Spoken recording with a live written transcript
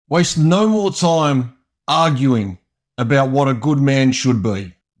Waste no more time arguing about what a good man should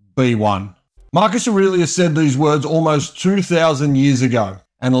be. Be one. Marcus Aurelius said these words almost 2,000 years ago,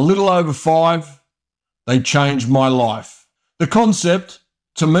 and a little over 5, they changed my life. The concept,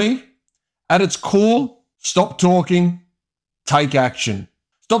 to me, at its core, stop talking, take action.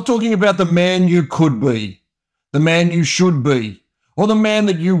 Stop talking about the man you could be, the man you should be, or the man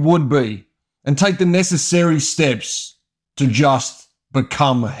that you would be, and take the necessary steps to just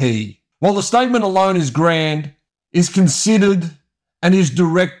become he. While the statement alone is grand, is considered, and is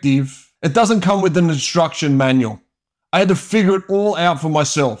directive, it doesn't come with an instruction manual. I had to figure it all out for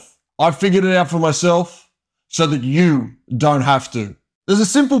myself. I figured it out for myself so that you don't have to. There's a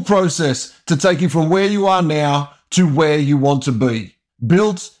simple process to take you from where you are now to where you want to be,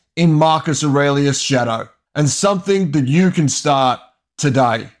 built in Marcus Aurelius' shadow, and something that you can start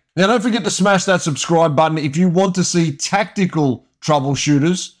today. Now, don't forget to smash that subscribe button if you want to see tactical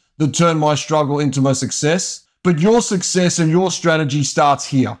troubleshooters that turn my struggle into my success. But your success and your strategy starts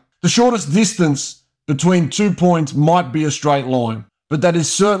here. The shortest distance between 2 points might be a straight line, but that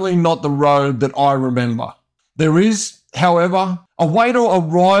is certainly not the road that I remember. There is, however, a way to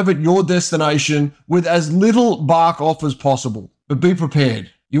arrive at your destination with as little bark off as possible. But be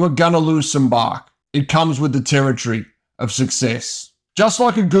prepared. You are going to lose some bark. It comes with the territory of success. Just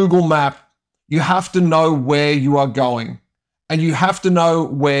like a Google map, you have to know where you are going, and you have to know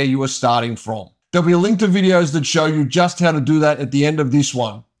where you are starting from. There'll be a link to videos that show you just how to do that at the end of this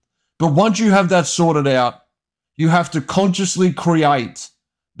one. But once you have that sorted out, you have to consciously create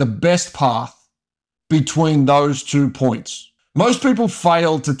the best path between those 2 points. Most people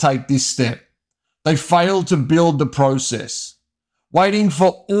fail to take this step. They fail to build the process, waiting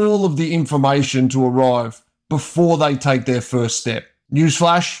for all of the information to arrive before they take their first step.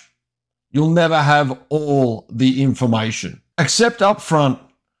 Newsflash, you'll never have all the information. Accept up front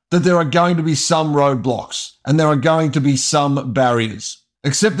that there are going to be some roadblocks and there are going to be some barriers.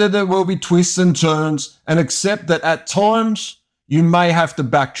 Accept that there will be twists and turns, and accept that at times you may have to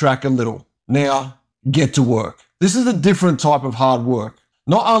backtrack a little. Now, get to work. This is a different type of hard work.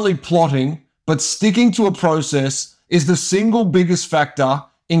 Not only plotting, but sticking to a process is the single biggest factor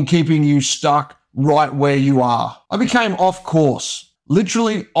in keeping you stuck right where you are. I became off course,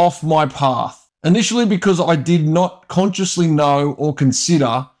 literally off my path, initially because I did not consciously know or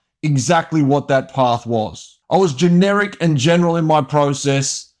consider exactly what that path was. I was generic and general in my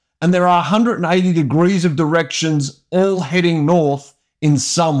process, and there are 180 degrees of directions all heading north in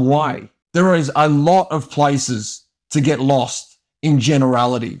some way. There is a lot of places to get lost in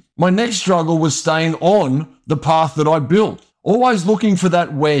generality. My next struggle was staying on the path that I built, always looking for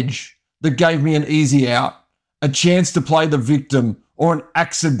that wedge that gave me an easy out, a chance to play the victim, or an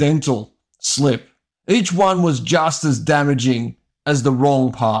accidental slip. Each one was just as damaging as the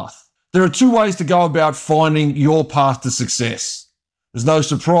wrong path. There are 2 ways to go about finding your path to success. There's no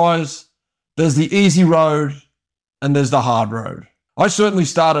surprise, there's the easy road, and there's the hard road. I certainly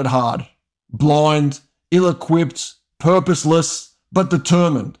started hard, blind, ill-equipped, purposeless, but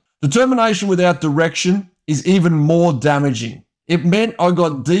determined. Determination without direction is even more damaging. It meant I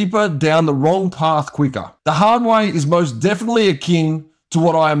got deeper down the wrong path quicker. The hard way is most definitely akin to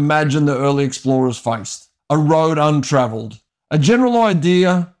what I imagine the early explorers faced. A road untraveled. A general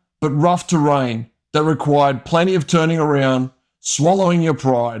idea, but rough terrain that required plenty of turning around, swallowing your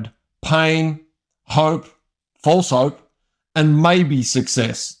pride, pain, hope, false hope, and maybe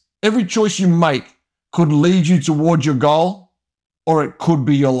success. Every choice you make could lead you towards your goal, or it could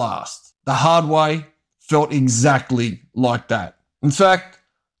be your last. The hard way felt exactly like that. In fact,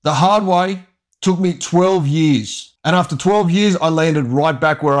 the hard way took me 12 years. And after 12 years, I landed right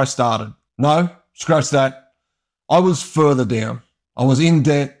back where I started. No, scratch that. I was further down. I was in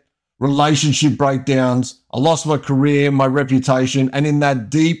debt, relationship breakdowns. I lost my career, my reputation, and in that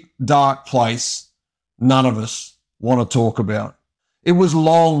deep, dark place, none of us want to talk about. It was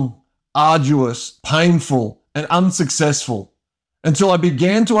long, arduous, painful, and unsuccessful until I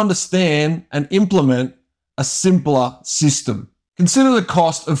began to understand and implement a simpler system. Consider the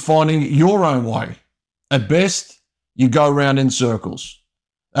cost of finding your own way. At best, you go round in circles.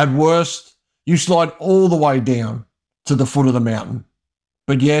 At worst, you slide all the way down to the foot of the mountain.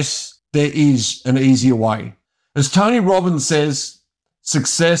 But yes, there is an easier way. As Tony Robbins says,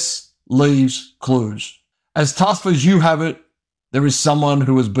 success leaves clues. As tough as you have it, there is someone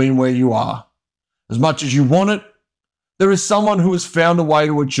who has been where you are. As much as you want it, there is someone who has found a way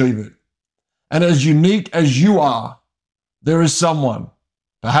to achieve it. And as unique as you are, there is someone,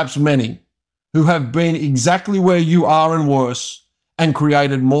 perhaps many, who have been exactly where you are and worse and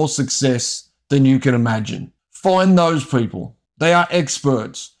created more success than you can imagine. Find those people. They are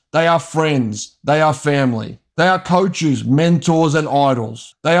experts. They are friends. They are family. They are coaches, mentors, and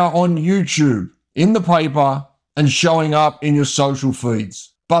idols. They are on YouTube, in the paper, and showing up in your social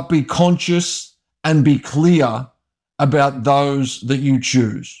feeds. But be conscious and be clear about those that you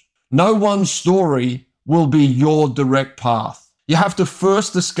choose. No one story will be your direct path. You have to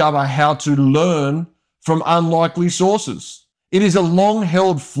first discover how to learn from unlikely sources. It is a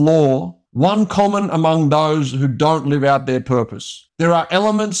long-held flaw, one common among those who don't live out their purpose. There are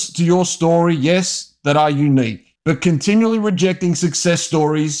elements to your story, yes, that are unique, but continually rejecting success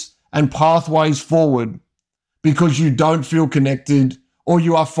stories and pathways forward because you don't feel connected or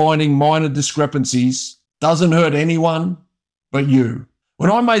you are finding minor discrepancies doesn't hurt anyone but you.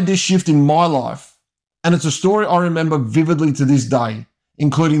 When I made this shift in my life, and it's a story I remember vividly to this day,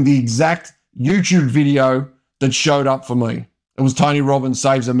 including the exact YouTube video that showed up for me. It was Tony Robbins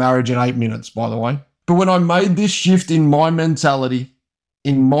Saves a Marriage in 8 minutes, by the way. But when I made this shift in my mentality,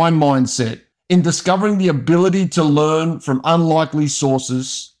 in my mindset, in discovering the ability to learn from unlikely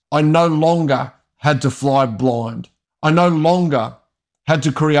sources, I no longer had to fly blind. I no longer had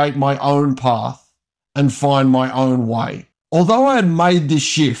to create my own path and find my own way. Although I had made this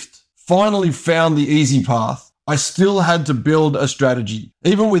shift, finally found the easy path, I still had to build a strategy.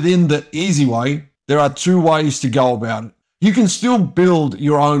 Even within the easy way, there are 2 ways to go about it. You can still build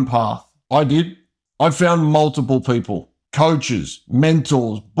your own path. I did. I found multiple people, coaches,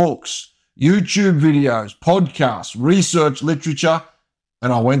 mentors, books, YouTube videos, podcasts, research, literature,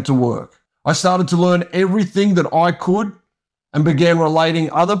 and I went to work. I started to learn everything that I could and began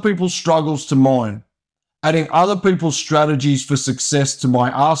relating other people's struggles to mine, adding other people's strategies for success to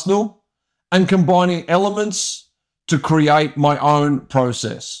my arsenal, and combining elements to create my own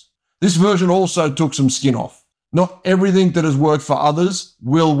process. This version also took some skin off. Not everything that has worked for others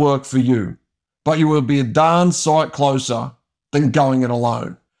will work for you, but you will be a darn sight closer than going it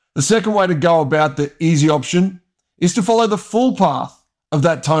alone. The second way to go about the easy option is to follow the full path of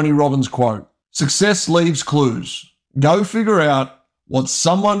that Tony Robbins quote. Success leaves clues. Go figure out what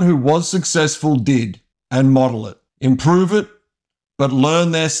someone who was successful did and model it. Improve it, but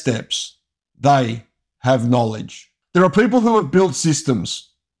learn their steps. They have knowledge. There are people who have built systems.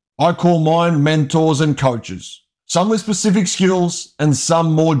 I call mine mentors and coaches. Some with specific skills and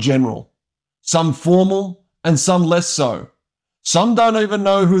some more general. Some formal and some less so. Some don't even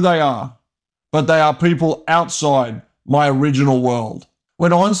know who they are, but they are people outside my original world.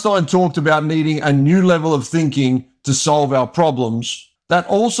 When Einstein talked about needing a new level of thinking to solve our problems, that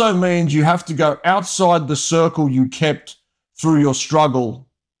also means you have to go outside the circle you kept through your struggle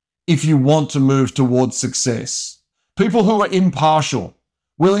if you want to move towards success. People who are impartial,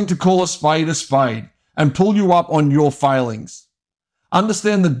 willing to call a spade, and pull you up on your failings.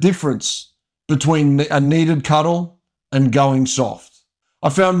 Understand the difference between a needed cuddle and going soft. I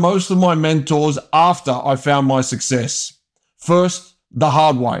found most of my mentors after I found my success. First, the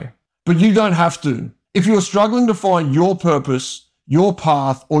hard way. But you don't have to. If you're struggling to find your purpose, your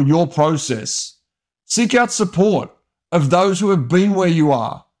path, or your process, seek out support of those who have been where you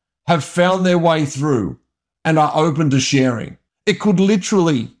are, have found their way through, and are open to sharing. It could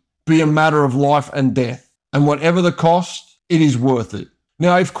literally be a matter of life and death, and whatever the cost, it is worth it.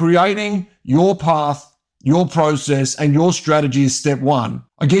 Now, if creating your path, your process, and your strategy is step 1,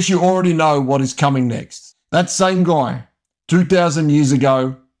 I guess you already know what is coming next. That same guy, 2,000 years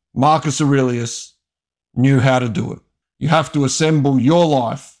ago, Marcus Aurelius, knew how to do it. You have to assemble your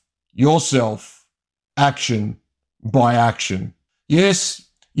life, yourself, action by action. Yes,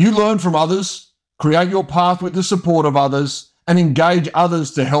 you learn from others, create your path with the support of others, and engage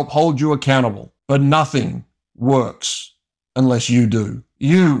others to help hold you accountable. But nothing works unless you do.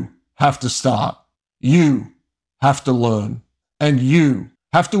 You have to start. You have to learn. And you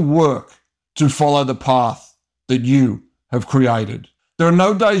have to work to follow the path that you have created. There are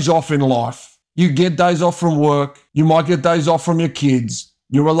no days off in life. You get days off from work. You might get days off from your kids,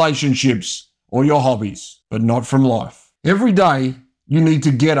 your relationships, or your hobbies, but not from life. Every day, you need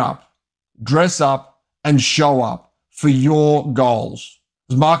to get up, dress up, and show up for your goals.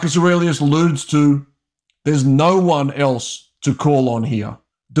 As Marcus Aurelius alludes to, there's no one else to call on here.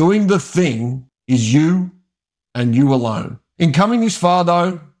 Doing the thing is you and you alone. In coming this far,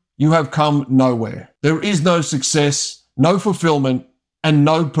 though, you have come nowhere. There is no success, no fulfillment, and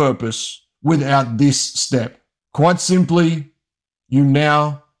no purpose without this step. Quite simply, you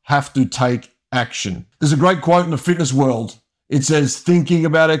now have to take action. There's a great quote in the fitness world. It says, thinking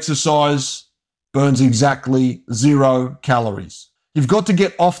about exercise burns exactly 0 calories. You've got to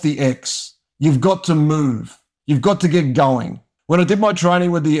get off the X. You've got to move. You've got to get going. When I did my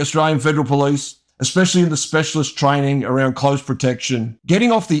training with the Australian Federal Police, especially in the specialist training around close protection,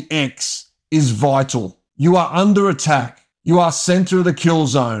 getting off the X is vital. You are under attack. You are center of the kill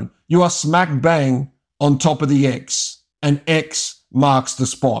zone. You are smack bang on top of the X, and X marks the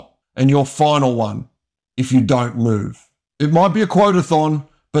spot and your final one if you don't move. It might be a quotathon,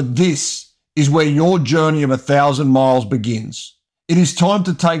 but this is where your journey of 1,000 miles begins. It is time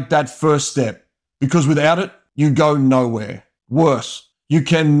to take that first step, because without it, you go nowhere. Worse, you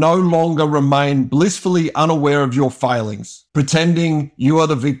can no longer remain blissfully unaware of your failings, pretending you are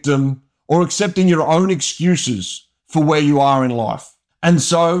the victim or accepting your own excuses for where you are in life. And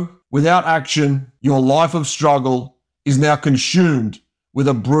so, without action, your life of struggle is now consumed with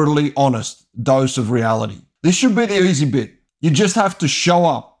a brutally honest dose of reality. This should be the easy bit. You just have to show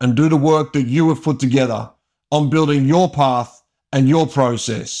up and do the work that you have put together on building your path and your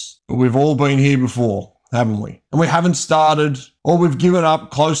process. But we've all been here before, haven't we? And we haven't started, or we've given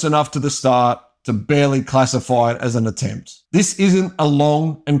up close enough to the start to barely classify it as an attempt. This isn't a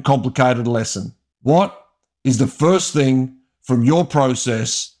long and complicated lesson. What is the first thing from your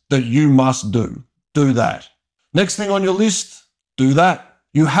process that you must do? Do that. Next thing on your list, do that.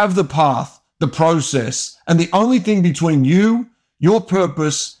 You have the path, the process, and the only thing between you, your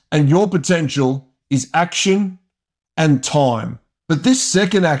purpose, and your potential is action and time. But this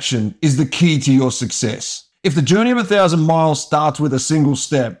second action is the key to your success. If the journey of 1,000 miles starts with a single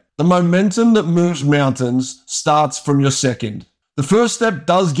step, the momentum that moves mountains starts from your second. The first step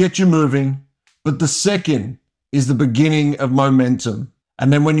does get you moving, but the second is the beginning of momentum.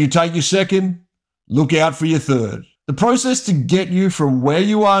 And then when you take your second, look out for your third. The process to get you from where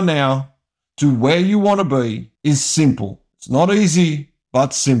you are now to where you want to be is simple. It's not easy,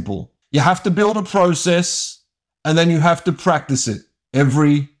 but simple. You have to build a process, and then you have to practice it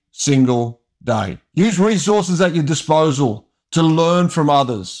every single day. Use resources at your disposal to learn from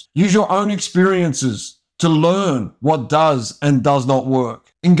others. Use your own experiences to learn what does and does not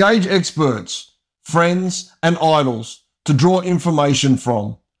work. Engage experts, friends, and idols to draw information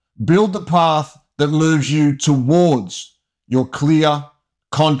from. Build the path that moves you towards your clear,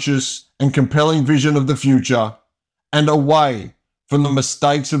 conscious, and compelling vision of the future, and away from the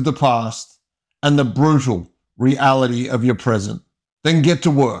mistakes of the past and the brutal reality of your present. Then get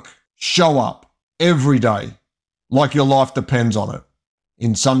to work. Show up every day like your life depends on it.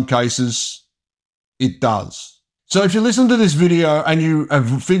 In some cases, it does. So if you listen to this video and you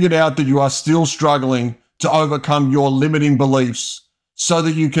have figured out that you are still struggling to overcome your limiting beliefs so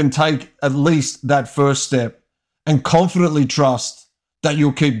that you can take at least that first step and confidently trust that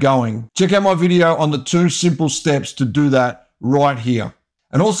you'll keep going, check out my video on the 2 simple steps to do that right here.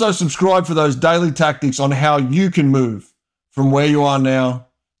 And also subscribe for those daily tactics on how you can move from where you are now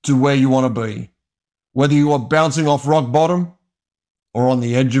to where you want to be, whether you are bouncing off rock bottom or on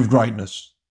the edge of greatness.